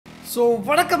So,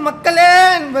 வணக்கம் மக்களே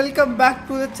and welcome back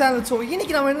to the channel. So,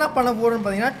 இன்னைக்கு நம்ம என்ன பண்ண போறோம்னு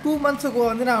பாத்தீங்கன்னா 2 months ago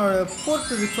வந்து நான் fourth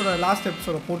episode லாஸ்ட்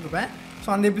எபிசோட போட்டுருப்பேன். ஸோ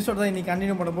அந்த எபிசோட தான் இன்னைக்கு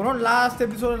கண்டினியூ பண்ண போறோம். லாஸ்ட்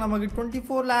எபிசோட நமக்கு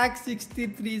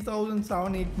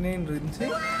 24,63,789 இருந்துச்சு.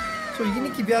 ஸோ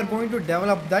இன்னைக்கு we are going to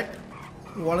develop that.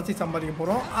 வளர்ச்சி சம்பாதிக்க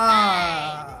போறோம்.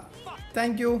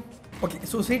 தேங்க்யூ. ஓகே,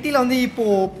 ஸோ சிட்டியில் வந்து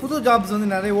இப்போது புது ஜாப்ஸ் வந்து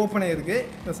நிறைய ஓப்பன் ஆகிருக்கு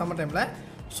இந்த சம்மர் டைமில்.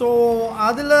 ஸோ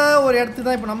அதில் ஒரு இடத்துக்கு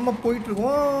தான் இப்போ நம்ம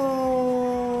போயிட்டுருக்கோம்.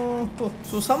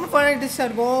 ஸோ செம்ம ஃபைனாக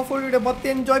இருக்கும். ஃபுல் வீடியோ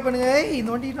பார்த்து என்ஜாய் பண்ணுங்கள். இந்த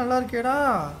வண்டி நல்லா இருக்கேடா,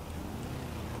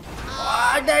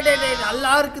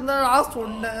 நல்லா இருக்குந்தாடா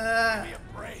சொன்னேன்.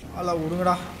 நல்லா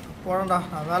விடுங்கடா, போகிறேன்டா,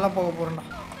 நான் வேலை போக போகிறேன்டா.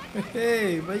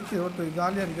 ஏய் பைக்கு ஓட்டு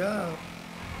ஜாலியாக இருக்கா?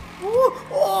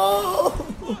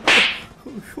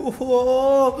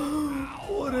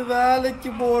 ஒரு வேலைக்கு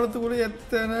போகிறதுக்குள்ள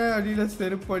எத்தனை அடியில்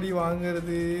செருப்படி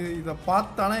வாங்கிறது. இதை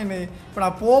பார்த்தானா என்னை இப்போ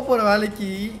நான் போகிற வேலைக்கு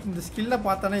இந்த ஸ்கில்லை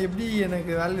பார்த்தானா எப்படி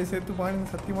எனக்கு வேலையை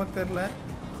சேர்த்துப்பான்னு சத்தியமாக தெரில.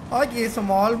 ஓகே, ஸோ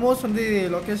ஆல்மோஸ்ட் வந்து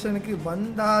லொக்கேஷனுக்கு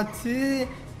வந்தாச்சு.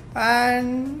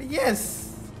 அண்ட் எஸ்,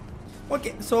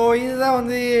 ஓகே, ஸோ இதுதான்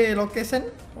வந்து லொக்கேஷன்.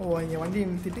 இங்கே வண்டி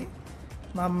நிறுத்திட்டு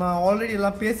நம்ம ஆல்ரெடி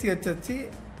எல்லாம் பேசி வச்சாச்சு.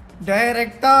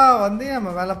 டைரெக்டாக வந்து நம்ம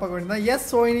வேலை பார்க்க வேண்டியதான். S,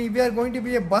 so we are going to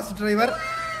be a bus driver.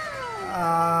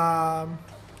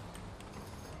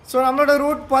 So நம்மளோட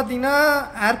ரூட் பார்த்தீங்கன்னா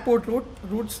airport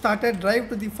root started drive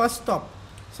to the first stop.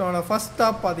 So நம்மளோட ஃபஸ்ட்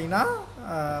ஸ்டாப் பார்த்தீங்கன்னா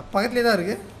பக்கத்துலேயே தான்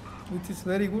இருக்குது, விச் இஸ்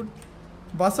வெரி குட்.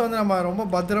 பஸ்ஸை வந்து நம்ம ரொம்ப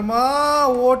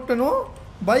பத்திரமாக ஓட்டணும்.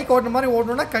 பைக் ஓட்டுற மாதிரி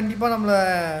ஓட்டணும்னா கண்டிப்பாக நம்மளை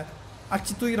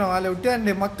அடிச்சு தூக்கிறோம் வேலையை விட்டு.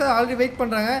 அண்டு மக்கள் ஆல்ரெடி வெயிட்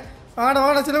பண்ணுறாங்க.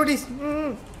 வாடா செலிபிரிட்டிஸ்,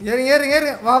 ஏறுங்க ஏறுங்க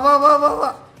ஏறுங்க, வா வா வா வா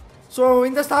வா. ஸோ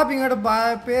இந்த ஸ்டாப்பிங்கோட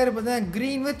பேர் பார்த்தீங்கன்னா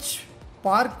க்ரீன்விச்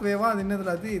பார்க் வேவா, அது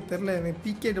என்னதில் அது தெரில எனக்கு.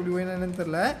 PKW என்னன்னு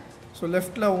தெரில. ஸோ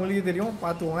லெஃப்ட்டில் உங்களுக்கே தெரியும்,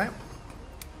 பார்த்துக்கோங்க.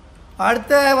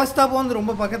 அடுத்த பஸ் ஸ்டாப் வந்து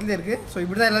ரொம்ப பக்கத்துலேயே இருக்குது. ஸோ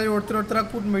இப்படி தான் எல்லோரும் ஒருத்தராக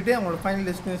கூட்டின்னு போயிட்டு அவங்களோட ஃபைனல்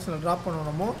டெஸ்டினேஷனில் ட்ராப் பண்ணணும்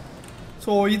நம்ம.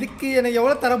 ஸோ இதுக்கு எனக்கு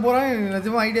எவ்வளோ தர போகிறான்னு எனக்கு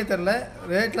நிஜமாக ஐடியா தெரில,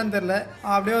 ரேட்லாம் தெரில.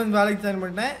 அப்படியே வந்து வேலைக்கு ஜாயின்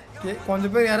பண்ணிட்டேன்.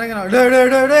 கொஞ்சம் பேர் இறங்குறான்.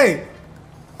 டே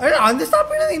அந்த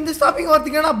ஸ்டாப்பிங் இந்த ஸ்டாப்பிங்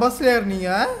பார்த்தீங்கன்னா பஸ்ஸில் ஏறினீங்க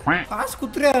காசு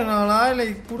குத்துறே ஏறினாங்களா இல்லை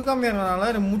கொடுக்காம ஏறினாங்களா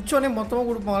இல்லை முச்சோடனே மொத்தமாக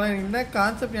கொடுப்பாங்களா? எனக்கு என்ன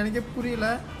கான்செப்ட் எனக்கே புரியல.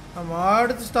 நம்ம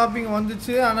அடுத்த ஸ்டாப்பிங்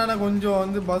வந்துச்சு. ஆனால் நான் கொஞ்சம்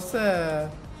வந்து பஸ்ஸை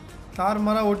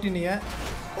தாறுமாறாக ஓட்டினீங்க.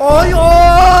 ஓயோ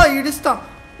இடிச்சிட்டான்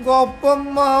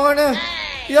கோப்பம்மா அவனு.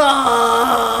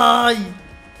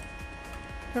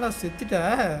 என்னடா செத்துட்ட?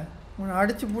 உன்னை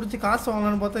அடிச்சு பிடிச்சி காசு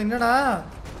வாங்கலான்னு பார்த்தா என்னடா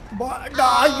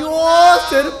ஐயோ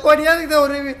செருப்படியாக இருக்குது.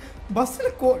 ஒரு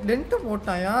பஸ்ஸில் டென்ட்டு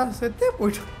போட்டாயா, செத்தே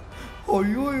போயிட்டோம்.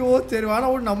 ஐயோயோ சரி வேணா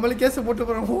ஓடு, நம்மளுக்கு கேஸை போட்டு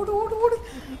போகிறோம். ஓடு ஓடு ஓடு.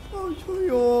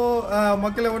 ஐயோயோ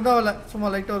மக்களை ஒன்றும் ஆகலை, சும்மா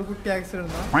லைட்டாக ஒரு குட்டி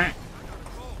ஆக்சிடென்ட் தான்.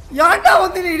 ஏன்டா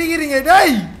வந்து நீ இடிக்கிறீங்க?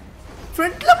 டேய்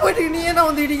ஃப்ரண்ட்டில் போயிட்டு நீ ஏன்னா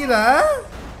வந்து இடிக்கிற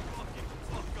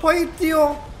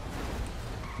பைத்தியம்?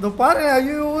 இதோ பாருங்க,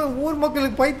 ஐயோ ஊர்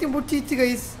மக்களுக்கு பைத்தியம் பிடிச்சிச்சு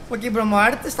கைஸ். ஓகே, இப்போ நம்ம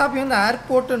அடுத்த ஸ்டாப்பிங் வந்து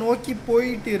ஏர்போர்ட்டை நோக்கி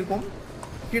போயிட்டு இருக்கோம்.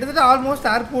 கிட்டத்தட்ட ஆல்மோஸ்ட்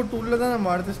ஏர்போர்ட் உள்ளே தான்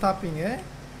நம்ம அடுத்த ஸ்டாப்பிங்கு,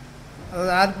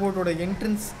 அதாவது ஏர்போர்ட்டோட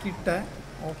என்ட்ரன்ஸ் கிட்ட.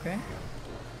 ஓகே,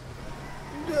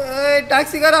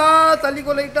 டாக்ஸிக்காரா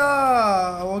தள்ளிக்கோ லைட்டா.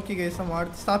 ஓகே கைஸ், நம்ம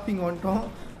அடுத்த ஸ்டாப்பிங் வந்துட்டோம்.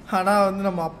 ஆனால் வந்து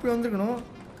நம்ம அப்படி வந்துருக்கணும்.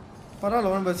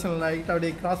 பரவாயில்ல, ஒன்றும் பிரச்சனை இல்லை, லைட்டாக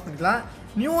அப்படியே கிராஸ் பண்ணிக்கலாம்.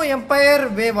 நியூ எம்பையர்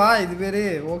வேவா இது பேர்.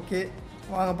 ஓகே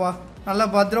வாங்கப்பா, நல்லா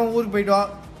பத்திரம் ஊருக்கு போயிட்டு வா.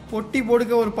 பொட்டி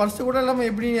போடுக்க ஒரு பர்ஸு கூட இல்லாமல்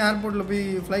எப்படி நீ ஏர்போர்ட்டில் போய்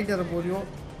ஃப்ளைட் ஏற போறியோ.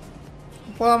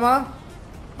 போகலாமா?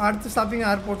 அடுத்த ஸ்டாப்பிங்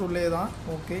ஏர்போர்ட் உள்ளே தான்.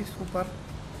 Okay super.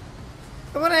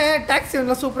 அப்புறம் டாக்ஸி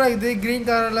நல்லா சூப்பராக இருக்குது. க்ரீன்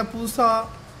கலரில் புதுசாக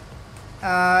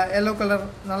எல்லோ கலர்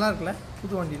நல்லா இருக்குல்ல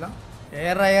புது வண்டிலாம்.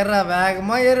 ஏறா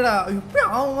வேகமாக ஏறுடா. எப்படி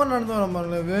ஆகுமா நடந்து வர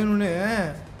பாருங்க வேணும்னு.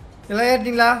 எல்லாம்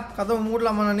ஏறிட்டிங்களா? கதவை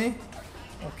மூடலாமா நான்?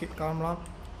 ஓகே கிளம்பலாம்.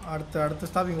 அடுத்த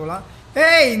ஸ்டாப்பிங் போகலாம்.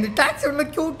 ஏய் இந்த டாக்ஸி ஒன்று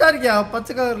க்யூட்டாக இருக்கியா,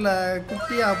 பச்சை கலரில்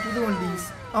குட்டியா புது வண்டி.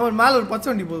 அவன் மேலே ஒரு பச்சை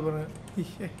வண்டி போது பாருங்க.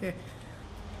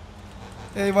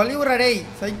 ஏய் வலிவுரா டேய்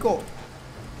சைக்கோ.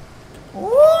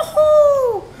 ஓஹோ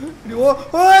ஓ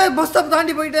பஸ் ஸ்டாப்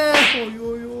தாண்டி போயிட்டேன்.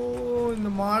 ஐயோயோ இந்த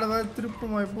மாடை வேறு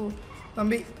திருப்புமா இப்போ.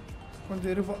 தம்பி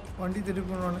கொஞ்சம் இருப்போம், வண்டி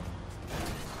திருப்பணும் நான்.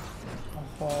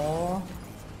 ஆஹா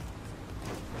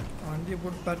வண்டியை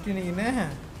போட்டு தட்டினீங்கண்ணே.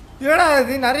 ஏடா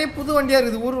இது நிறைய புது வண்டியாக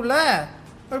இருக்குது ஊருள்ள.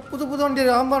 புது வண்டி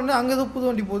ஆமாண்ணே, அங்கே எதுவும் புது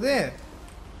வண்டி போகுது.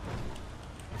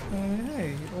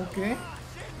 ஓகே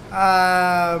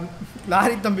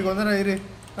லாரி தம்பிக்கு வந்து நான் இரு,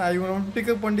 நான் இவனை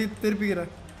பிக்கப் பண்ணி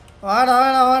திருப்பிக்கிறேன். வாடா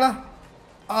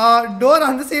டோர்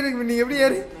அந்த சைடு இருக்கு, நீங்கள் எப்படி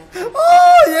ஏறி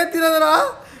ஏற்றினதா?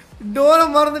 டோரை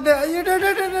மறந்துட்டேன். ஐயோ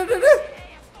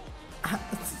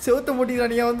செவுத்த மூட்டிக்கிறா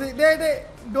நீங்கள் வந்து. டே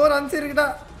டோர் அந்த சைடு இருக்குடா.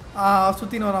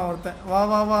 சுற்றின்னு வரான் ஒருத்தன். வா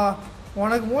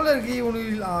உனக்கு மூளை இருக்கு உனக்கு.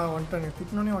 வந்துட்டானுங்க,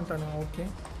 திட்டினோடனே வந்துட்டானுங்க.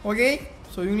 Okay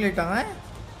so இவங்களேட்டாங்க.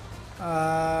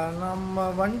 நம்ம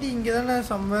வண்டி இங்கே தானே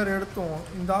சம்வேர் எடுத்தோம்,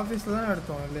 இந்த ஆஃபீஸில் தானே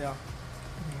எடுத்தோம் இல்லையா?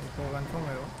 இப்போ கன்ஃபார்ம்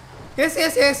ஆயிடும். S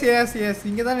S S S S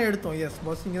இங்கே தானே எடுத்தோம். எஸ்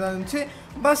பஸ் இங்கே தான் இருந்துச்சு.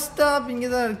 பஸ் ஸ்டாப் இங்கே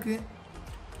தான் இருக்குது.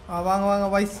 வாங்க வாங்க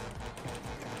voice.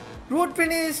 Root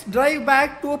finish, drive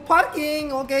back to parking.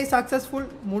 Okay successful,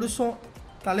 முடிச்சோம்.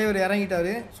 தலைவர்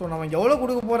இறங்கிட்டார். ஸோ நம்ம எவ்வளோ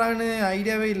கொடுக்க போகிறாங்கன்னு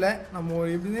ஐடியாவே இல்லை. நம்ம ஒரு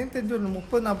எப்படினே தெரிஞ்சு ஒரு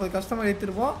 30-40 கஸ்டமர்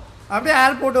எடுத்துருப்போம். அப்படியே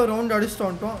ஏர்போர்ட்டை ஒரு ரவுண்ட் அடிச்சுட்டு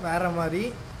வந்துட்டோம் வேறு மாதிரி.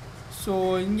 ஸோ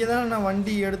இங்கே தானே நான்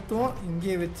வண்டி எடுத்தோம்,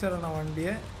 இங்கே வச்சிடறேன் நான்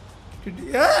வண்டியை.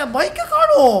 பைக்கை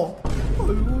காணும்.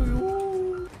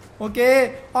 ஓகே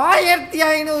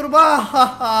 1500 ரூபா.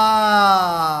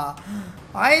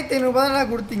 1500 ரூபா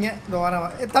தான் கொடுத்தீங்க. இந்த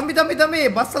வரேன் தம்பி தம்பி தம்பி,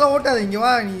 பஸ்ஸெல்லாம் ஓட்டாது, இங்கே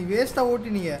வா, நீ வேஸ்ட்டாக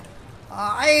ஓட்டினீங்க.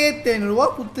 1500 ரூபா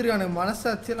கொடுத்துருக்கானு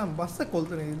மனசாச்சு. நான் பஸ்ஸை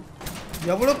கொளுத்துறேன்,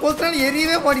 எவ்வளோ கொளுத்துறான்னு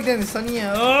எரியவே மாட்டிட்டேன். சனியை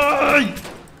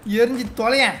எரிஞ்சு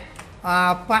தொலையேன்.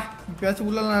 அப்பா இப்போயாச்சும்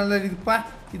உள்ளலாம் நல்லா இருக்குப்பா.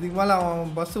 இதுக்கு மேலே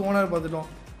அவன் பஸ்ஸு ஓனர் பார்த்துட்டோம்.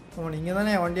 அவன் நீங்கள் தானே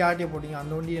என் வண்டி ஆட்டியை போட்டிங்க,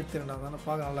 அந்த வண்டியை எடுத்துருண்டா தானே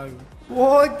பார்க்க நல்லா இருக்குது.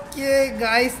 ஓகே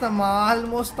காய்ஸ், நம்ம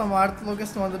ஆல்மோஸ்ட் நம்ம அடுத்த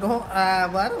லொக்கேஷன் வந்துட்டோம்.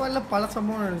 வரல பல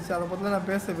சம்பவம் இருந்துச்சு, அதை பற்றிலாம் நான்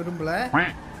பேச விரும்பலை.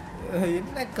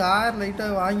 என்ன கார்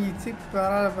லைட்டாக வாங்கிச்சு,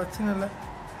 பரவாயில்ல பிரச்சனை இல்லை.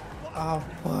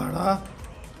 அப்பாடா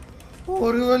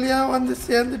ஒரு வழியாக வந்து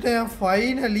சேர்ந்துட்டேன்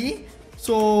finally.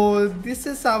 So this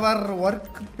is our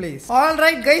work place. All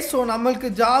right guys, so நம்மளுக்கு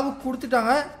ஜாப்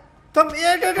கொடுத்துட்டாங்க.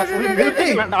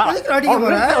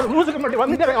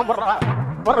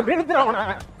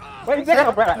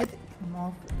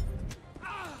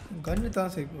 கன்னு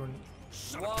தான் சரி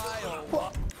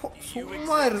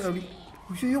சும்மா இருக்கு.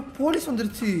 ஐயோ போலீஸ்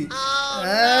வந்துருச்சு.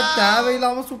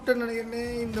 தேவையில்லாம சுட்டேன்னு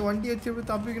நினைக்கிறேன். இந்த வண்டியை வச்சு எப்படி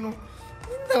தப்பிக்கணும்,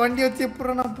 இந்த வண்டியை வச்சு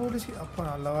எப்படி நான் போலீஸ். அப்போ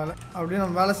நல்ல வேலை, அப்படியே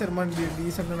நம்ம வேலை செய்கிற மாதிரி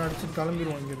டீசெண்டாக நடிச்சுட்டு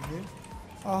கிளம்பிடுவோம் இங்கிருக்கு.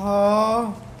 ஆஹா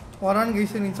வரான்னு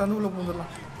கைஸ், நீங்கள் சந்துக்குள்ளே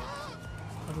பூந்துடலாம்.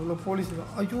 அதுக்குள்ளே போலீஸ்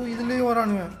தான். ஐயோ இதுலேயும்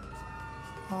வரானுங்க.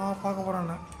 பார்க்க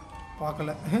போகிறாண்ணே,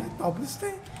 பார்க்கல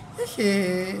தப்பிச்சிட்டேன். ஏ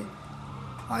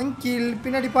அங்கிள்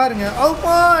பின்னாடி பாருங்க.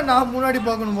 அவுப்பா நான் முன்னாடி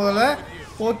பார்க்கணும் முதல்ல.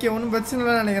 ஓகே ஒன்றும் பிரச்சனை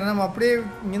இல்லைன்னு நினைக்கிறேன். நம்ம அப்படியே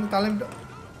இங்கேருந்து கிளம்பிட்டோம்.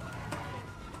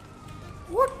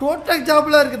 ஓ டோட்டல்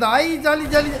ஜாப்லாம் இருக்குது. Jolly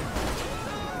jolly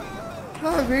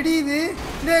வெடியுது.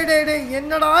 டே டே டே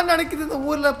என்னடா நடக்குது இந்த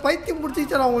ஊரில், பைத்தியம்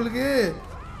முடிச்சிச்சா உங்களுக்கு?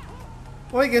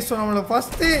 ஓகே ஸோ நம்மளை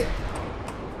ஃபஸ்ட்டு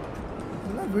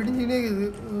எல்லாம் வெடிஞ்சுனே இருக்குது.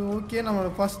 ஓகே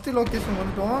நம்மளோட ஃபஸ்ட்டு லொக்கேஷன்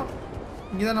வந்துட்டோம்.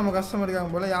 இங்கே தான் நம்ம கஸ்டமர்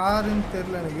இருக்காங்க போல், யாருன்னு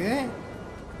தெரில எனக்கு.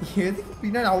 எதுக்கு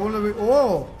பின்னாடி அவ்வளோ ஓ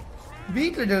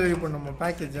வீட்டில் டெலிவரி பண்ணோமா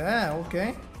பேக்கேஜை? Okay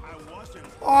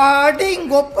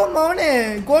அடிங்கொப்பமானே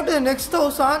go to next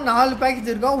ஹவுஸா. 4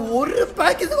 package இருக்கா, ஒரு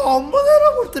பேக்கேஜுக்கு 50,000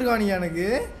 கொடுத்துருக்கானுங்க எனக்கு.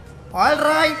 All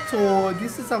right, so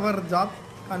this is our job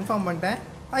confirm பண்ணிட்டேன்.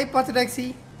 பார்த்து டாக்ஸி.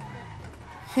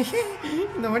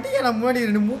 இந்த வண்டியை நான் முன்னாடி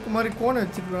 2 மூக்கு மாதிரி கோனை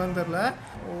வச்சுருக்கலான்னு தெரில.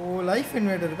 ஓ லைஃப்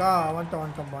இன்வைட் இருக்கா,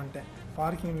 வந்துட்டேன்.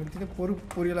 பார்க்கிங் நிறுத்திட்டு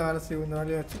பொரியலாக வேலை செய்வோம். இந்த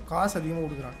வேலையை வச்சு காசு அதிகமாக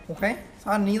கொடுக்குறாங்க. ஓகே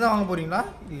சார் நீங்கள் தான் வாங்க போகிறீங்களா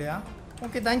இல்லையா?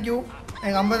 Okay thank you.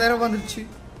 எனக்கு 50,000 வந்துருச்சு,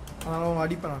 அதனால் அவங்க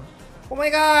அடிப்பேன் நான்.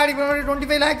 ஓமைக்கா அடிப்பேன்.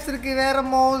 25 lakhs இருக்குது. வேறு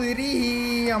மாதிரி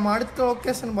நம்ம அடுத்த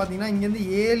லொக்கேஷன் பார்த்தீங்கன்னா இங்கேருந்து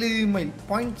 7 மைல்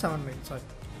 0.7 மைல். சாரி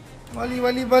வலி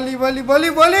வலி வலி வலி வலி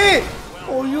வலி.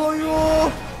 ஐயோயோ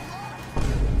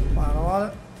பரவாயில்ல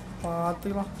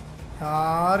பார்த்துக்கலாம்,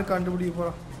 யார் கண்டுபிடிக்க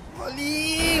போகிறோம். வலி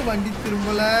வண்டி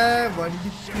திரும்பல.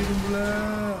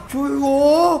 ஐயோ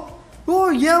ஓ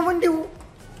என் வண்டி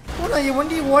நான் என்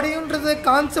வண்டி உடையுன்றத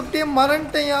கான்செப்டே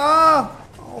மறந்துட்டேயா.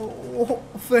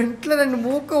 ஃப்ரண்ட்டில் 2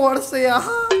 மூக்கை உடச்சையா.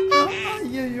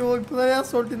 ஐயோ இப்போதான்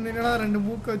சொல்லிட்டு இருந்தீங்கன்னா 2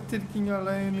 மூக்கை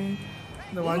வச்சுருக்கீங்களா.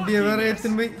 இந்த வண்டியை வேறு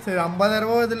எடுத்துன்னு போய் சரி 50,000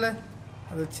 ரூபா இதில்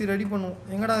அதை வச்சு ரெடி பண்ணுவோம்.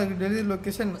 எங்கடா டெலிவரி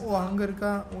லொக்கேஷன்? ஓ அங்கே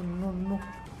இருக்கா.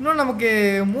 இன்னும் நமக்கு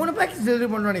 3 பேக்கேஜ் டெலிவரி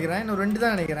பண்ணணும்னு நினைக்கிறேன். இன்னும் 2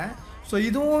 தான் நினைக்கிறேன். ஸோ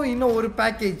இதுவும் இன்னும் ஒரு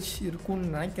பேக்கேஜ்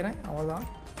இருக்குன்னு நினைக்கிறேன், அவ்வளோதான்.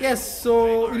 எஸ் ஸோ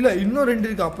இல்லை இன்னும் 2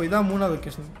 இருக்குது. அப்போ இதான் 3ஆவது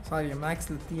லொக்கேஷன். சாரி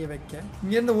மேக்ஸில் தீய வைக்க.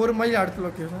 இங்கேருந்து 1 மைல் அடுத்த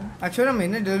லொக்கேஷன். ஆக்சுவலி நம்ம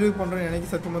என்ன டெலிவரி பண்ணுறோன்னு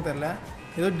எனக்கு சத்தியமாக தெரில.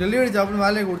 ஏதோ டெலிவரி ஜாப்னு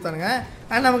வேலையை கொடுத்தானுங்க.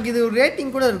 அண்ட் நமக்கு இது ஒரு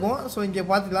ரேட்டிங் கூட இருக்கும். ஸோ இங்கே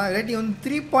பார்த்துக்கலாம் ரேட்டிங் வந்து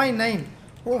 3.9.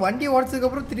 ஓ வண்டி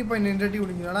உடச்சதுக்கப்புறம் 3.9 ரேட்டிங்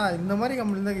கொடுங்களா. இந்த மாதிரி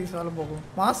கம்பெனி தான் கேஸ் வேலை போகும்.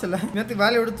 மாசில் நேற்று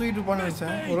வேலையை விட தூக்கிட்டு இருப்பான்னு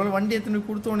வச்சேன். ஒரு வண்டி எடுத்துன்னு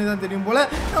கொடுத்தோன்னே தான் தெரியும் போல்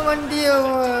வண்டியை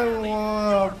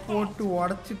போட்டு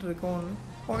உடச்சிட்டு இருக்கோம்.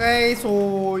 ஓகே ஸோ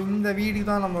இந்த வீட்டுக்கு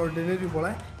தான் நம்மளோட டெலிவரி போல்.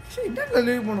 என்ன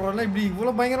டெலிவரி பண்ணுறோம்ல இப்படி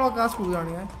இவ்வளோ பயங்கரமாக காசு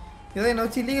கொடுக்குறானுங்க. ஏதோ என்ன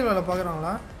வச்சு இல்லீகல் வேலை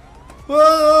பார்க்குறாங்களா?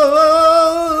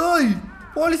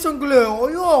 போலீஸ் உங்களு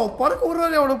ஐயோ பறக்க ஒரு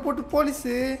வேலை அவனை போட்டு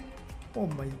police. Oh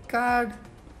my God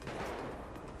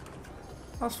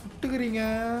சுட்டுக்கிறீங்க.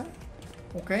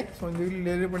 Okay so இந்த வீட்டில்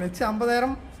டெலிவரி பண்ணிச்சு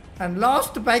 50,000. அண்ட்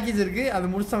லாஸ்ட் பேக்கேஜ் இருக்குது,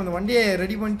 அது முடிச்சு அந்த வண்டியை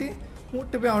ரெடி பண்ணிட்டு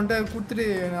கூப்பிட்டு போய் அவன்கிட்ட கொடுத்துட்டு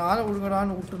ஆளை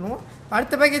கொடுக்குறான்னு விட்டுணும்.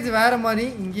 அடுத்த பேக்கேஜ் வேறு மாதிரி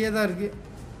இங்கேயே தான் இருக்குது.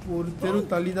 ஒரு தெரு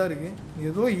தள்ளி தான் இருக்குது.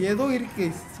 ஏதோ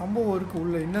இருக்குது, சம்பவம் இருக்குது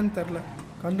உள்ளே, என்னன்னு தெரில,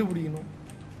 கண்டுபிடிக்கணும்.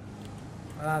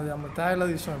 அதான் அது நம்ம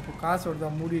தேவையில்லாத விஷயம். இப்போ காசு எடுத்தா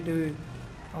மூடிட்டு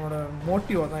அவனோட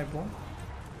மோட்டிவ் தான். இப்போ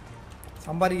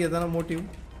சம்பாதிக்கிறது தானே மோட்டிவ்,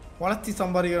 உழைச்சி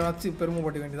சம்பாதிக்கிறனாச்சு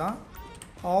பெருமைப்பட்ட வேண்டியதான்.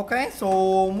 ஓகே, ஸோ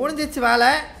முடிஞ்சிச்சு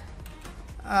வேலை.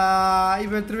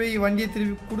 இப்போ வண்டியை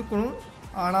திருப்பி கொடுக்கணும்,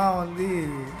 ஆனால் வந்து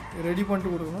ரெடி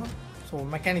பண்ணிட்டு கொடுக்கணும். ஸோ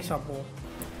மெக்கானிக் ஷாப் போவோம்.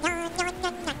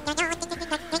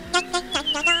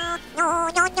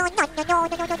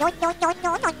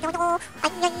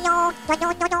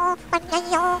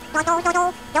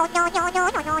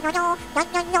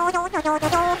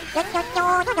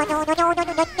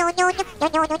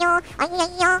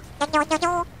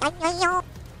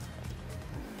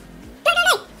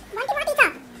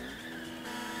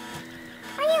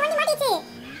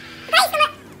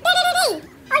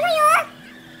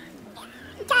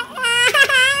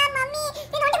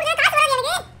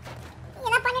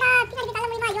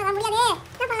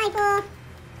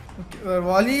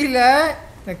 வழியில்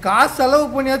காசு செலவு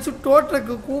பண்ணியாச்சும் டோ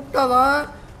ட்ரக்கு கூப்பிட்டா தான்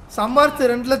சம்பாரிச்சு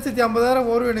 2,50,000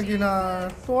 வரும் எனக்கு.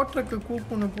 நான் டோ ட்ரக்கு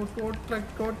கூப்பிடணும். இப்போ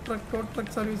டோ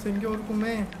ட்ரக் சர்வீஸ் எங்கேயோ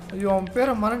இருக்குமே. ஐயோ, அவன்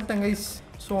பேரை மறந்துட்டேன் கைஸ்.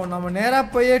 ஸோ நம்ம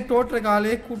நேராக போய் டோ ட்ரக்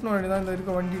ஆளே கூட்டணும் வேண்டியதான் இந்த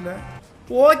இருக்க வண்டியில்.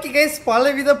 ஓகே கைஸ்,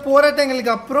 பலவித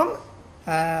போராட்டங்களுக்கு அப்புறம்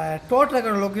டோ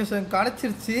ட்ரக்கோட லொக்கேஷன்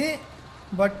கிடச்சிருச்சு.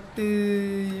 பட்டு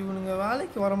இவனுங்க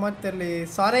வேலைக்கு வர மாதிரி தெரியல.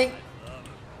 Sir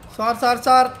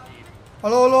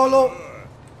hello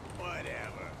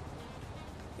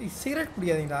cigarette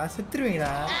பிடிக்காதீங்களா,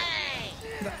 செத்துருவீங்களா?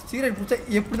 சிகரெட் பிடிச்சா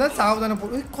எப்படி தான் சாவு தானே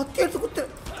போடு. கொத்தி எடுத்து குத்து.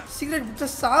 சிகரெட் பிடிச்சா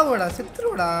சாவுடா,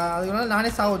 செத்துருவடா. அதுக்குனால நானே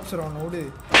சாவு வச்சுருவேன். நோடு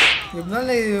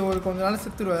எப்படினாலும் ஒரு கொஞ்ச நாள்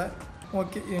செத்துருவேன்.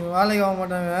 ஓகே, எங்கள் வேலைக்கு ஆக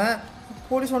மாட்டாங்க.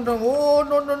 போலீஸ் பண்ணுறாங்க. ஓ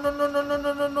நோ,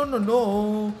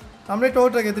 நம்மளே டோ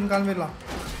ட்ரக் எடுத்துன்னு கிளம்பிடலாம்.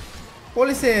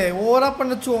 போலீஸே ஓவராக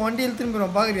பண்ணச்சு, வண்டி இழுத்துன்னு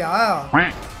போயிடும். பார்க்குறியா?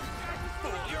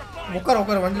 உட்கார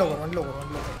வண்டியில் உட்கார.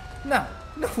 என்ன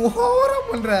ஓவரா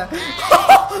பண்ற?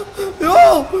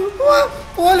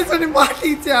 போலீஸ் வண்டி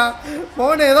மாட்டிச்சா?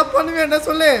 மோனே ஏதோ பண்ணுவேன், என்ன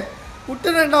சொல்லு.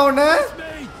 விட்டுறேன்டா உன்னை.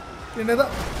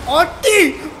 என்னதான் அட்டி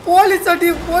போலீஸ் வண்டி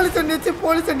வச்சு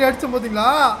போலீஸ் வண்டி அடிச்சோம்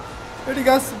பார்த்தீங்களா? எப்படி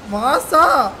காசு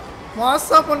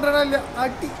மாசா பண்ணுறேன்னா இல்லையா?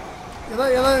 அட்டி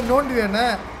ஏதாவது நோண்டு வேணே.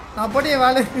 நான் பாட்டி என்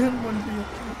வேலையை பண்ணிட்டீங்க.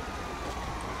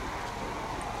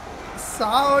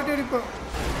 சாவட்டி அடிப்பேன்.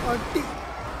 அட்டி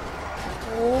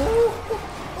ஓ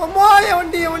அம்மா, என்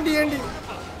வண்டி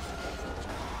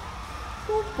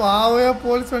பாவையா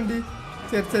போலீஸ் வண்டி.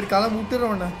 சரி கிளம்ப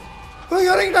விட்டுறோண்ணே.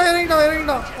 இறங்கிட்டா.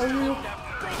 ஐயோ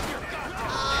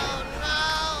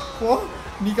ஓ,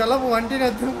 நீ கிளம்ப வண்டி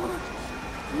நேற்று.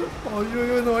 ஐயோ,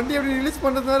 இந்த வண்டி எப்படி ரிலீஸ்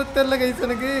பண்ணுறது வேறு தெரில கைஸ்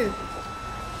எனக்கு.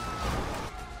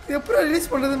 எப்படி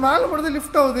ரிலீஸ் பண்ணுறது? மேலே போடுறது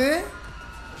லிஃப்ட் ஆகுது.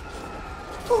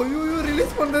 ஐயோ,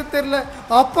 ரிலீஸ் பண்ணுறது தெரில.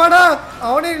 அப்பாடா,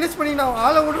 அவனே ரிலீஸ் பண்ணிக்கினான்.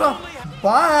 ஆளை விடுறான்.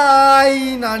 பாய்,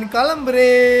 நான்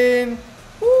கிளம்புறேன்.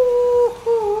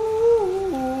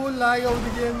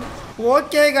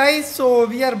 Okay guys, so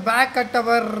we are back at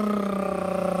அவர்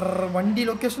வண்டி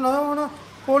லொக்கேஷன். அதான்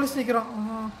போலீஸ் நிற்கிறான்.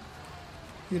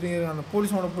 அந்த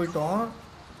போலீஸோட போயிட்டோம்.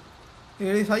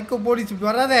 சைக்கோ போலீஸ் இப்படி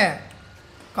வராதே,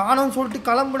 காணோன்னு சொல்லிட்டு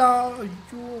கிளம்புடா.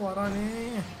 ஐயோ வரானே.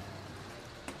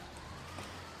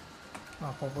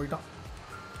 அப்போ போயிட்டான்.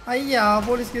 ஐயா,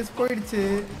 போலீஸ் கேஸ் போயிடுச்சு.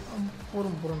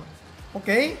 போகிறோம்.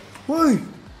 ஓகே, ஓய்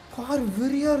கார்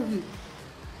வெறியாக இருக்குது.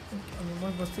 அந்த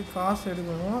மாதிரி ஃபஸ்ட்டு காசு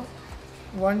எடுக்கணும்.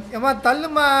 ஏம்மா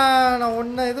தள்ளுமா, நான்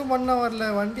ஒன்றை எதுவும் பண்ண வரல,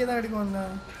 வண்டியை தான் எடுக்க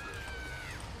வந்தேன்.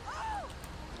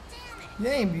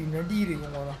 ஏன் இப்படி நடிக்கிறீங்க?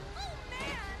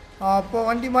 அப்போ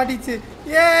வண்டி மாட்டிச்சு.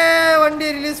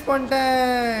 வண்டியை ரிலீஸ்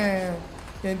பண்ணிட்டேன்.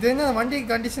 எனக்கு தெரிஞ்ச அந்த வண்டி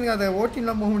கண்டிஷனுக்கு அதை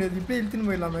ஓட்டின்லாம் போக முடியாது. இப்படியே இழுத்துன்னு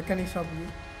போயிடலாம் மெக்கானிக் ஷாப்புக்கு.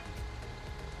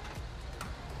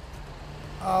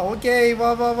 ஓகே, வா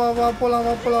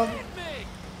போகலாம்.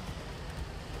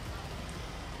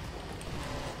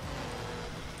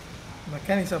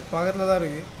 மெக்கானிக் ஷாப் பக்கத்தில் தான்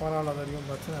இருக்குது. பரவாயில்ல, அது வரைக்கும்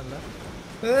பிரச்சனை இல்லை.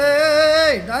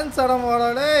 டான்ஸ் ஆடாம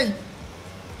வாடாடே.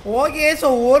 ஓகே, ஸோ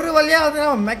ஒரு வழியாக வந்து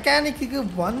நம்ம மெக்கானிக்கு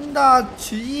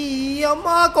வந்தாச்சு.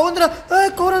 அம்மா கவுந்துடா.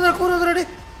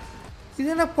 இது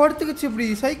என்ன படுத்துக்குச்சு இப்படி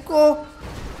சைக்கோ?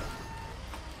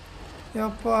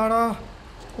 எப்பாடா,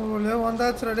 ஒரு வழியாக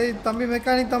வந்தாச்சுடா. டே தம்பி,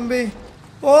 மெக்கானிக் தம்பி.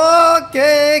 ஓகே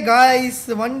கைஸ்,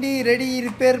 வண்டி ரெடி,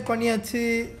 ரிப்பேர் பண்ணியாச்சு.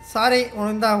 சாரி,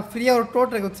 உனக்கு தான் ஃப்ரீயாக ஒரு டோ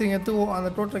ட்ரக் வச்சுருங்க, எடுத்துவோம். அந்த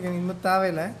டோ ட்ரக் எனக்கு இன்னும்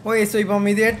தேவையில்லை. ஓகே, ஸோ இப்போ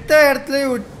நம்ம இது எடுத்த இடத்துல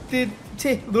விட்டு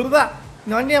துர்தா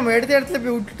இந்த வண்டி நம்ம எடுத்த இடத்துல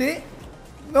போய் விட்டுட்டு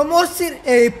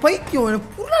பைத்தியம் எனக்கு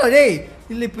புரியலே.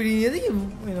 இல்லை இப்படி எதுக்கு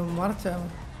மறைச்சேன்?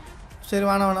 சரி,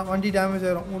 வேணாம், வண்டி டேமேஜ்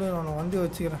ஆகிரும். விடு, நான் வண்டி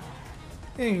வச்சுக்கிறேன்.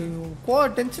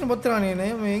 டென்ஷன் பத்துறான்.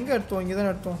 எங்கே எடுத்தோம்? இங்கே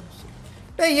தானே எடுத்தோம்.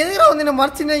 எதுக்குறா வந்து என்ன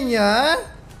மறைச்சினீங்க?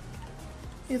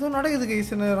 ஏதோ நடக்குது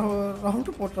கைஸ். என்ன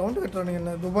ரவுண்டு கட்டுறானுங்க.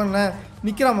 என்ன துபாண்ணே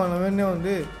நிற்கிறாமா நான் வேணே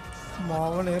வந்து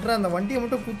அவன் எடுற அந்த வண்டியை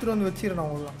மட்டும் கூத்துட்டு வந்து வச்சிடறேன்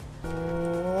அவங்களாம்.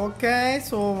 ஓகே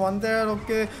ஸோ வந்த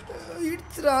ஓகே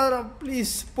இடிச்சுடாதா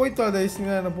ப்ளீஸ் போய்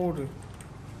தயவுங்க என்ன போடு.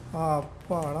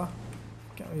 அப்பாடா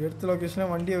எடுத்த லொக்கேஷனை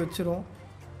வண்டியை வச்சிரும்.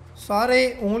 சாரே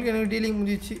உங்களுக்கு எனக்கு டீலிங்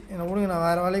முடிஞ்சிச்சு. என்னை விடுங்க நான்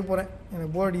வேறு வேலைக்கு போகிறேன்.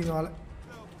 எனக்கு போர் அடிக்கிற வேலை.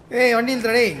 ஏய் வண்டி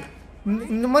இல்லடே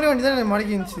இந்த மாதிரி வண்டி தான் எனக்கு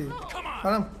மடக்கி இருந்துச்சு.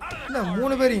 ஆனால் இல்லை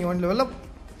 3 பேர் இங்கே வண்டியில் வெளில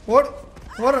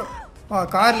ஓடுற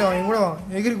காரில் வாங்கி கூட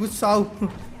எகிரி குச்சி சாவு.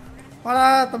 வாடா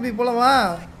தம்பி போகலாமா?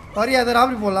 வரியா அதை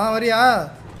ராபரி போடலாம் வரியா?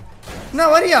 என்ன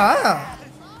வரியா?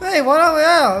 ஏய்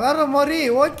வராமையா வேற மாதிரி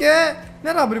ஓகே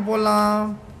என்ன ராபரி போடலாம்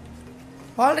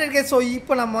ஆல்ரெடி கே. ஸோ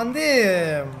இப்போ நம்ம வந்து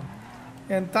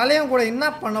என் தலைவன் கூட என்ன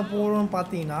பண்ண போகிறோம்னு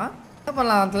பார்த்தீங்கன்னா என்ன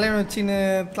பண்ணலாம்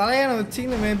தலையனை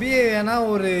வச்சுன்னு மேபி ஏன்னா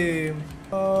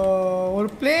ஒரு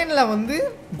பிளேனில் வந்து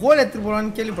கோல் எடுத்துகிட்டு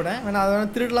போகலான்னு கேள்விப்பட்டேன். வேணா அதை வேணா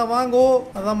திருடலாம் வாங்கோ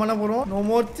அதான் பண்ண போகிறோம். No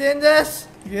more changes.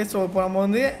 Okay so இப்போ நம்ம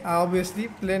வந்து ஆப்வியஸ்லி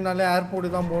பிளேன்னாலே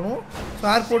ஏர்போர்ட்டு தான் போகணும். ஸோ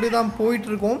ஏர்போர்ட்டுக்கு தான்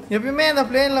போயிட்டுருக்கோம். எப்பயுமே அந்த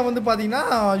பிளேனில் வந்து பார்த்தீங்கன்னா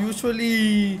யூஸ்வலி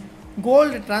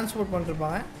கோல்டு டிரான்ஸ்போர்ட்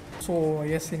பண்ணிருப்பாங்க. ஸோ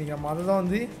எஸ் இன்றைக்கி நம்ம அதை தான்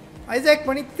வந்து ஹைஜாக்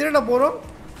பண்ணி திருட போகிறோம்.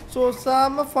 ஸோ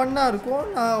செம்ம ஃபன்னாக இருக்கும்.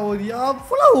 நான்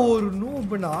எவ்வளோ ஒரு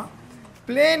நூபுனா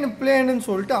பிளேனுன்னு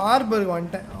சொல்லிட்டு ஆர்பருக்கு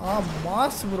வந்துட்டேன்.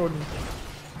 மாஸ் ப்ரோ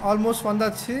ஆல்மோஸ்ட்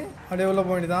வந்தாச்சு. அப்படியே உள்ள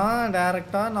போய் தான்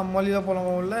டேரெக்டாக நம்ம வழியில்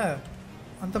போகலாமோல்ல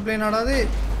அந்த பிளேன் ஆடாது.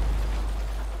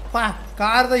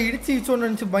 கார் தான் இடிச்சிச்சோன்னு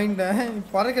நினச்சி பயந்துட்டேன்.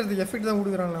 பறக்கிறதுக்கு எஃபெக்ட் தான்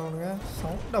கொடுக்குறாங்களே அவனுங்க.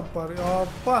 சவுண்டாக பாரு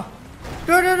அப்பா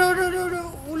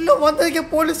உள்ளே வந்ததுக்கே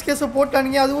போலீஸ் கேஸை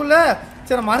போட்டானுங்க. அதுவும் இல்லை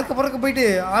சரி பறக்க போயிட்டு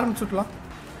ஆரம்பிச்சுட்லாம்.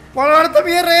 படம்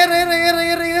ஏற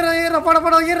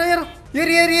படம்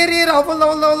ஏற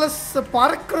அவ்வளோ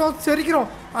பறக்கிறோம்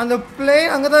செரிக்கிறோம். அந்த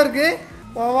பிளேன் அங்கே தான் இருக்குது.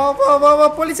 வா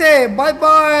போலீஸே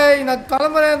பாய் நான்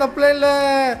கிளம்புறேன். அந்த பிளேனில்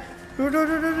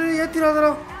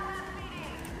ஏற்றிடாதரா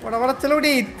வட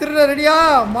செலவடி திருட ரெடியா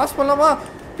மாஸ் பண்ணலாமா?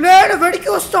 பிளேனு வெடிக்க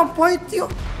வச்சிட்டான்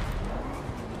பைத்தியம்.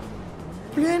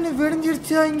 பிளேனு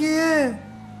வெடிஞ்சிருச்சு அங்கேயே.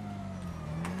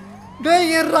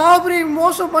 டேய் என் ராபரி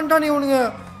மோசம் பண்ணிட்டானே இவனுங்க.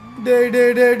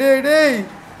 டேய்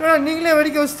நீங்களே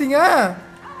வெடிக்க வச்சிட்டீங்க.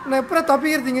 நான் எப்போ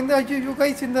தப்பிக்கிறதுங்க இந்த ஐயோ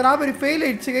கைஸ் இந்த ராபரி ஃபெயில்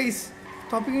ஆயிடுச்சு கைஸ்.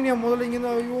 தப்பிக்கினியா முதல்ல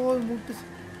இங்கேருந்து? ஐயோ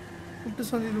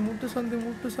முட்டு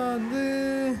சந்து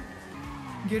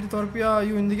கேட்டு திறப்பியா?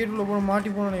 ஐயோ இந்த கேட்டுக்குள்ளே போன மாட்டி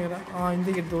போன நினைக்கிறேன். இந்த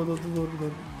கேட்டு தோறு.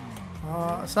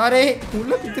 சாரே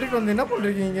உள்ளே திருட்டு வந்து என்ன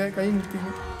பண்ணுறீங்க? கை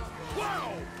நிறுத்திங்க.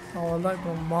 அவன் தான்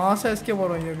இப்போ மாதம் எஸ்கே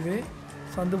போகிறோம் இங்கேருந்து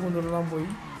சந்து பூந்தூர்லாம் போய்.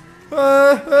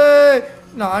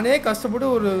 நானே கஷ்டப்பட்டு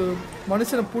ஒரு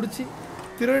மனுஷனை பிடிச்சி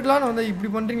திருடலான்னு வந்தால் இப்படி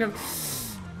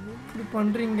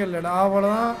பண்ணுறீங்கல்லடா.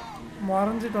 அவ்வளோதான்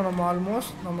மறைஞ்சிட்டோம் நம்ம.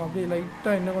 ஆல்மோஸ்ட் நம்ம அப்படியே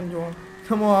லைட்டாக இன்னும் கொஞ்சம்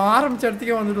நம்ம ஆரம்பித்த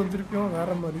இடத்துக்கே வந்துட்டோம் திருப்பியும்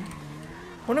வேறு மாதிரி.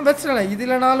 ஒன்றும் பிரச்சனை இல்லை. இது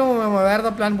இல்லைனாலும் நம்ம வேறு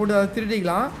ஏதாவது பிளான் போட்டு அதை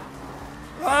திருடிக்கலாம்.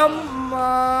 ஆமா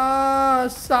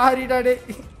சாரிடாடே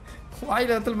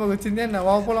வாயில் இடத்துல போக வச்சுருந்தேன். என்ன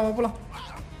வா போகலாம்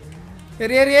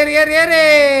ஏறே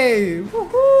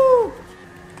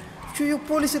ஐயோ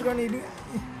போலீஸ் இருக்கானே.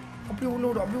 அப்படியே உள்ள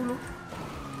விடு.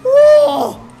 ஓ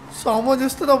செம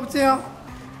ஜஸ்ட்டு தப்பிச்சியா?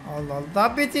 அவ்வளோ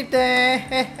தப்பிச்சிட்டேன்.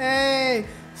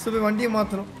 ஸோ வண்டியை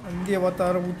மாற்றணும். வண்டியை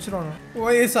பார்த்தார முடிச்சிடும்.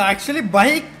 ஸோ ஆக்சுவலி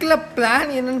பைக்கில்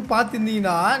பிளான் என்னென்னு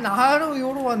பார்த்துருந்தீங்கன்னா நானும்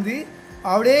இவனும் வந்து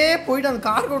அப்படியே போயிட்டு அந்த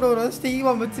கார் கூட ஒரு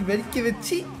ஸ்டீவாக வச்சு வெடிக்க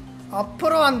வச்சு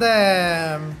அப்புறம் அந்த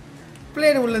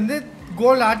பிளேன் உள்ளேருந்து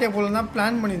கோல்டு ஆட்டியா போல தான்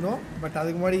பிளான் பண்ணியிருந்தோம். பட்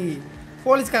அதுக்கு முன்னாடி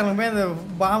போலீஸ்காரங்க போய் அந்த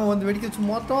பாம்பை வந்து வெடிக்க வச்சு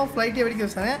மொத்தம் ஃப்ளைட்டே வெடிக்க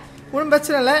வச்சாங்க. ஒன்றும்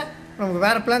பிரச்சனை இல்லை. நமக்கு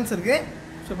வேறு பிளான்ஸ் இருக்குது.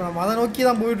 ஸோ இப்போ நம்ம அதை நோக்கி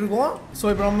தான் போயிட்டுருக்கோம். ஸோ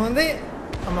இப்போ நம்ம வந்து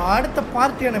நம்ம அடுத்த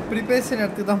பார்ட்டியான ப்ரிப்பரேஷன்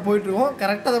இடத்துக்கு தான் போயிட்டுருக்கோம்.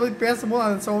 கரெக்டாக அதை பற்றி பேசும்போது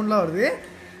அந்த சவுண்ட்லாம் வருது.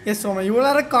 எஸ் நம்ம இவ்வளோ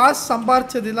நேரம் காசு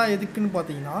சம்பாரிச்சதுலாம் எதுக்குன்னு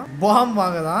பார்த்தீங்கன்னா பாம்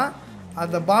வாங்க தான்.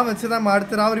 அந்த பாம் வச்சு தான் நம்ம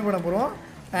அடுத்து ராவரி பண்ண போகிறோம்.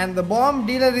 And the bomb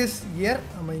dealer is year.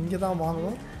 நம்ம இங்கே தான்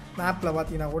வாங்கணும். மேப்பில்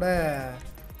பார்த்தீங்கன்னா கூட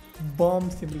பாம்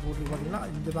சிம்பிள் போட்டு பார்த்தீங்கன்னா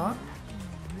இங்கே தான்.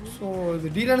 ஸோ இது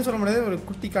டீலர்னு சொல்ல முடியாது. ஒரு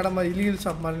குட்டி கடை மாதிரி இல்லீகல்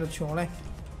ஷாப் மாதிரின்னு வச்சுக்கோங்களேன்.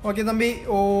 ஓகே தம்பி.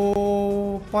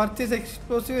 பர்ச்சேஸ்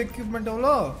எக்ஸ்ப்ளோசிவ் எக்யூப்மெண்ட்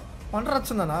எவ்வளோ 1.5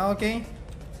 லட்சம் தானா? ஓகே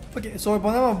ஸோ இப்போ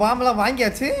வந்து நம்ம பாம்பெலாம்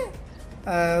வாங்கியாச்சு.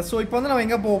 ஸோ இப்போ வந்து நம்ம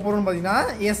எங்கே போக போகிறோம்னு பார்த்தீங்கன்னா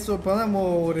எஸ் ஸோ இப்போ வந்து நம்ம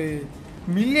ஒரு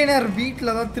மில்லியனர்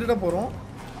வீட்டில் தான் திருட போகிறோம்.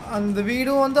 அந்த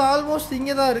வீடும் வந்து ஆல்மோஸ்ட்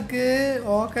இங்கே தான் இருக்குது.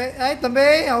 ஓகே தம்பி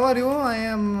ஹவ் ஆர் யூ? ஐ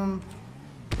ஆம்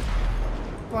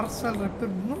பர்சனல்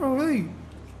ரிப்பேர்.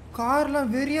 கார்லாம்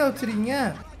வெறியாக வச்சுருக்கீங்க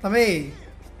தம்பி.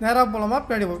 நேராக போகலாமா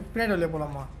பின்னாடி வழியாக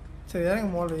போகலாமா? சரி இறங்க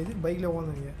மோல் இது பைக்கில்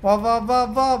உட்காந்துருங்க.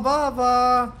 வா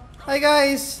ஹை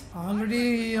காய்ஸ். ஆல்ரெடி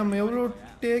நம்ம எவ்வளோ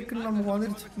டேக்குன்னு நமக்கு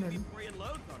வந்துருச்சு பின்னாடி.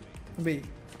 தம்பி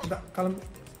இதான் கிளம்பு.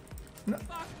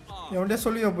 எவன்டே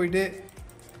சொல்லுவியா போயிட்டு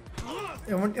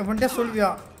எவன்டே சொல்லுவியா?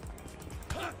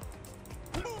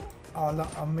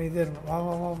 அவ்வளோதான் அமைதியாக இருக்கணும். வா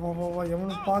வா வா வா வா வா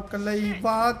எவனும் பார்க்கல.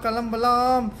 வா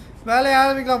கிளம்பலாம், வேலையை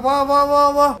ஆரம்பிக்கலாம். வா வா வா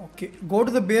வா. Okay, go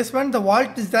to the basement. The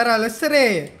Walt is there. லெஸ்ஸரே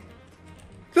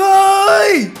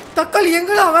ஏய் தக்காளி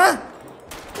எங்கடா அவன்?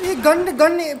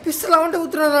 கன்னு பிஸ்டல் அவன்ட்டு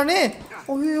ஊத்துறானே.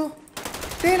 ஐயோ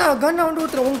டேய், நான் கன் அவன்ட்டு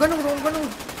ஊத்துறேன். உன் கண்ணு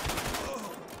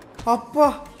அப்பா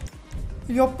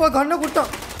எப்பா கண்ணை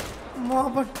கொடுத்தான்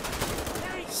மாப்பன்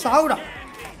சாவுடா.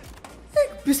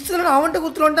 பிஸ்டல் அவன்கிட்ட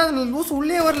குத்துருவான்ட்டா. அந்த லூஸ்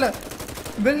உள்ளே வரல,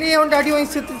 வெளியே அவன்ட்டு அடி வாங்கி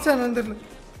செத்துச்சான்னு தெரியல.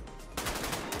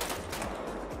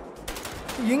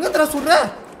 எங்க தர சொல்ற?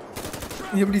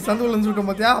 எப்படி சந்தோஷம் சொல்லிட்டோம்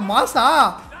பார்த்தியா?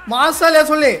 மாசா இல்லையா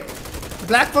சொல்லு.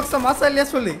 பிளாக் ஃபாக்ஸா மாசா இல்லையா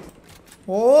சொல்லு.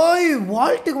 ஓய்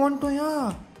வால்ட்டுக்கு வந்துட்டோயா?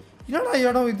 என்னடா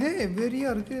இடம் இது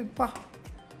வெறியாக இருக்குப்பா.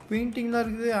 பெயிண்டிங்லாம்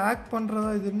இருக்குது, ஆக்ட் பண்ணுறதா,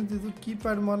 இது என்னது இது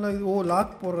கீபேட் மாதிரிலாம் இது. ஓ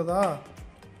லாக் போடுறதா?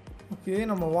 ஓகே,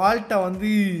 நம்ம வால்ட்டை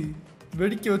வந்து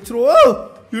வெடிக்க வச்சுருவோம்.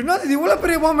 என்னது இது இவ்வளோ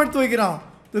பெரிய பாம்பு எடுத்து வைக்கிறான்?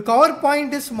 இந்த கவர்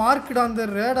பாயிண்ட் இஸ் மார்க்டு அந்த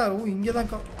ரேடார். ஓ இங்கே தான்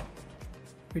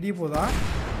வெடிய போதா?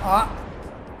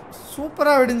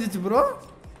 சூப்பராக வெடிஞ்சிச்சு ப்ரோ.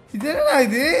 இது என்னடா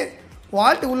இது?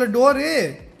 வால்ட்டு உள்ள டோரு.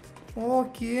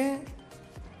 ஓகே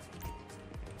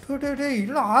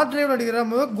இல்லை ஆர் டிரைவில்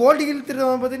அடிக்கிறேன். கோல்டு கில்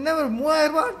திருடுவன் பார்த்தீங்கன்னா ஒரு 3000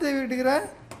 ரூபா ஆர் டிரைவ் எடுக்கிறேன்.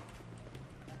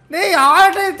 டேய்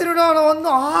ஆர் டிரைவ் திருடுவன் வந்து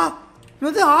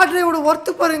இது ஆர் டிரைவோட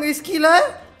ஒர்த்து பாருங்க. இஸ்கியில்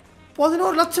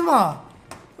 11 லட்சமா?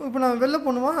 இப்போ நான் வெளில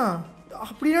போகணுமா?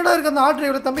 அப்படின்னா இருக்குது அந்த ஆர்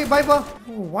டிரைவில். தம்பி பாய்ப்பா.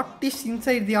 Oh what is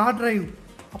inside they are drive?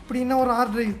 அப்படின்னா ஒரு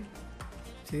ஆர் டிரைவ்.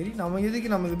 சரி நம்ம எதுக்கு,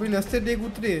 நம்ம இது போய் லெஸ்டர் டே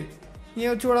கொடுத்துட்டு நீ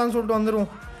வச்சு விடான்னு சொல்லிட்டு வந்துடும்.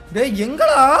 டேய்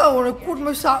எங்கடா உனக்கு கூட்டு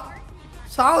போய்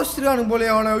சாவச்சிருக்கானு போலே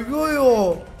அவனை. ஐயோயோ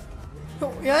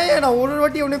ஏன் நான் ஒரு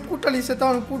வாட்டி அவனை கூட்டாளி சேர்த்தா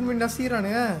அவனை கூட்டு போய்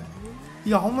நசீரானு.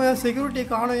 அவன் செக்யூரிட்டியை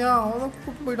காணையா? அவன் தான்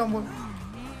கூட்டு போயிட்டான் போல்.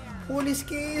 Police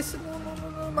case.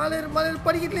 மலையர்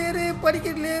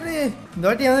படிக்கட்டில் ஏறு. இந்த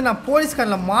வாட்டி வந்து நான்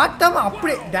போலீஸ்காரில் மாட்டாமல்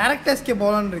அப்படியே டேரக்டாக எஸ்கேப்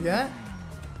போகலான்னு இருக்கேன்.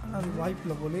 ஆனால் அது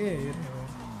வாய்ப்பில்லை போலே.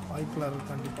 வாய்ப்பில்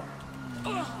இருக்கு கண்டிப்பாக.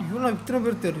 ஐயோ நான் இத்தனை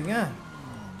பேர் தேடுறீங்க.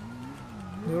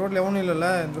 இந்த ரோட்டில் எவனும் இல்லைல்ல,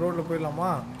 இந்த ரோட்டில்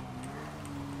போயிடலாமா?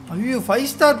 ஐயோ 5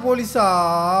 ஸ்டார் போலீஸா?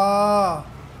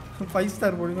 5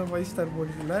 ஸ்டார் போலீஸா? 5 ஸ்டார்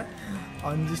போலீஸ் இல்லை,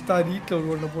 5 ஸ்டார்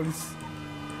வீட்டில் உள்ள போலீஸ்.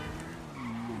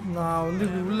 நான் வந்து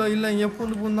உள்ள இல்லை, எப்போ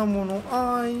வந்து தான் போகணும்.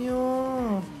 ஐயோ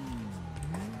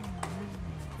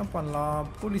என்ன பண்ணலாம்?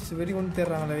 போலீஸ் வெறி கொண்டு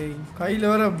தேடுறாங்களே.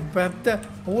 கையில் வேற பெத்த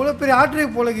அவ்வளோ பெரிய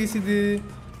ஆட்ரேவ் போல கேஸ் இது.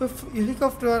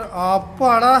 ஹெலிகாப்டர்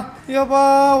அப்பாடா. ஏப்பா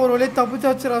ஒரு வழியை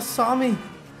தப்பிச்சாச்சுரா சாமி.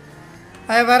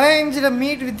 ஐ arranged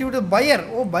meet with you to pier.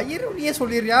 O pier நீயே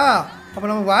சொல்லிடுறியா? அப்போ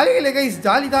நம்ம வேலையில் கைஸ்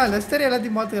ஜாலி தான். லெஸ்டர்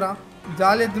எல்லாத்தையும் பார்த்துக்கிறான்.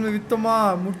 ஜாலியாக திரும்ப விற்றோமா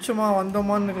முடிச்சோமா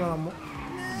வந்தோமான்னு இருக்கலாம். நம்ம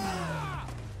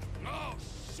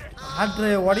ஆட்ரு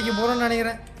உடைக்க போகிறோன்னு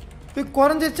நினைக்கிறேன். இப்போ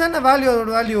குறைஞ்சிருச்சா என்ன வேல்யூ?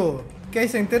 அதோட வேல்யூ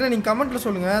கைஸ் எனக்கு தெரியல, நீங்கள் கமெண்ட்டில்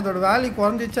சொல்லுங்கள். அதோட வேல்யூ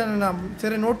குறைஞ்சிருச்சா நான்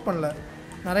சரி நோட் பண்ணல.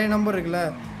 நிறைய நம்பர் இருக்குல்ல.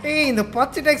 ஏய் இந்த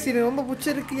பச்சை டாக்ஸி ரொம்ப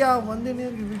பிடிச்சிருக்கியா? வந்துன்னே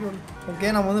இருக்கு வீடியோ.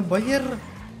 ஓகே நம்ம வந்து பையர்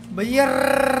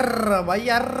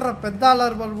பெத்தாளாக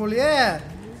இருப்பார் போலியே.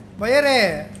 பையரே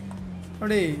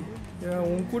அப்படி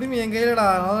உன் குடுமி என் கையிலடா.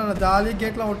 அதனால நான் ஜாலியாக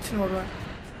கேட்கலாம் ஒடிச்சுன்னு வருவேன்.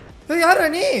 யாரா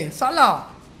நீ? சாலா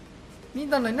நீ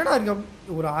தானே? என்னடா இருக்க?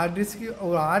 ஒரு ஆர்டிஸ்க்கு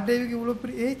ஒரு ஆர் டிரைவுக்கு இவ்வளோ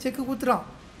பெரிய செக்கு கொடுத்துறான்.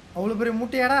 அவ்வளோ பெரிய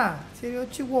மூட்டையாடா? சரி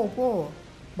வச்சுக்கோ போ.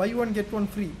 By 1 get 1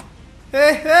 free.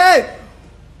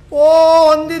 ஓ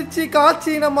வந்துருச்சு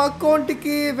காட்சி நம்ம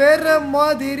அக்கௌண்ட்டுக்கு. வேற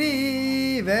மாதிரி.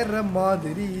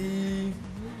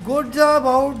 Good job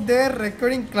out there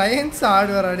recording clients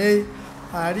hardware. அடே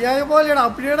அடியாக போலடா.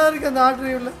 அப்படியேடா இருக்கு அந்த ஆர்ட்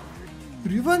டிரைவில்.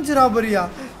 ரிவெஞ்ச் ராபரியா?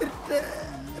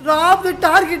 ராப்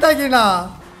டார்கெட் ஆகினா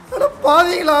அட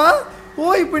பாவீங்களா? ஓ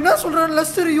இப்போ என்ன சொல்கிறான்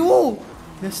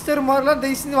லெஸ்டர் மாதிரிலாம்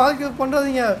தயவு செஞ்சு வாழ்க்கை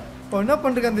பண்ணுறாதீங்க. இப்போ என்ன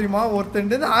பண்ணுறான்னு தெரியுமா?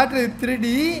 ஒருத்தன் ஆர்ட் டிரைவ்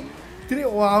திருடி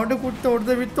அவன்கிட்ட கொடுத்த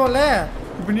ஒருத்தர் விற்றோம்ல.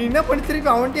 இப்போ நீ என்ன பண்ணி திருப்பி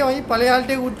அவன்கிட்டே வாங்கி பழைய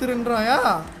ஆள்கிட்டே கொடுத்துருன்றாயா?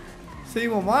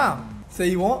 செய்வோமா?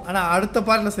 செய்வோம், ஆனால் அடுத்த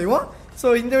பார்ட்டில் செய்வோம். ஸோ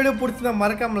இந்த வீடியோ பிடிச்சிருந்தா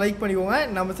மறக்காமல் லைக் பண்ணிக்கோங்க,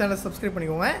 நம்ம சேனலை சப்ஸ்கிரைப்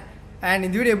பண்ணிக்கோங்க. அண்ட்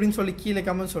இந்த வீடியோ எப்படின்னு சொல்லி கீழே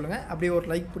கமெண்ட் சொல்லுங்கள். அப்படியே ஒரு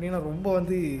லைக் பண்ணிங்கன்னா ரொம்ப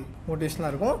வந்து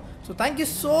மோட்டிவேஷனாக இருக்கும். So thank you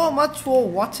so much for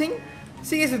வாட்சிங்.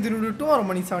 See you tomorrow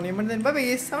morning 7 AM. Bye bye.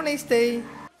 Have a nice day.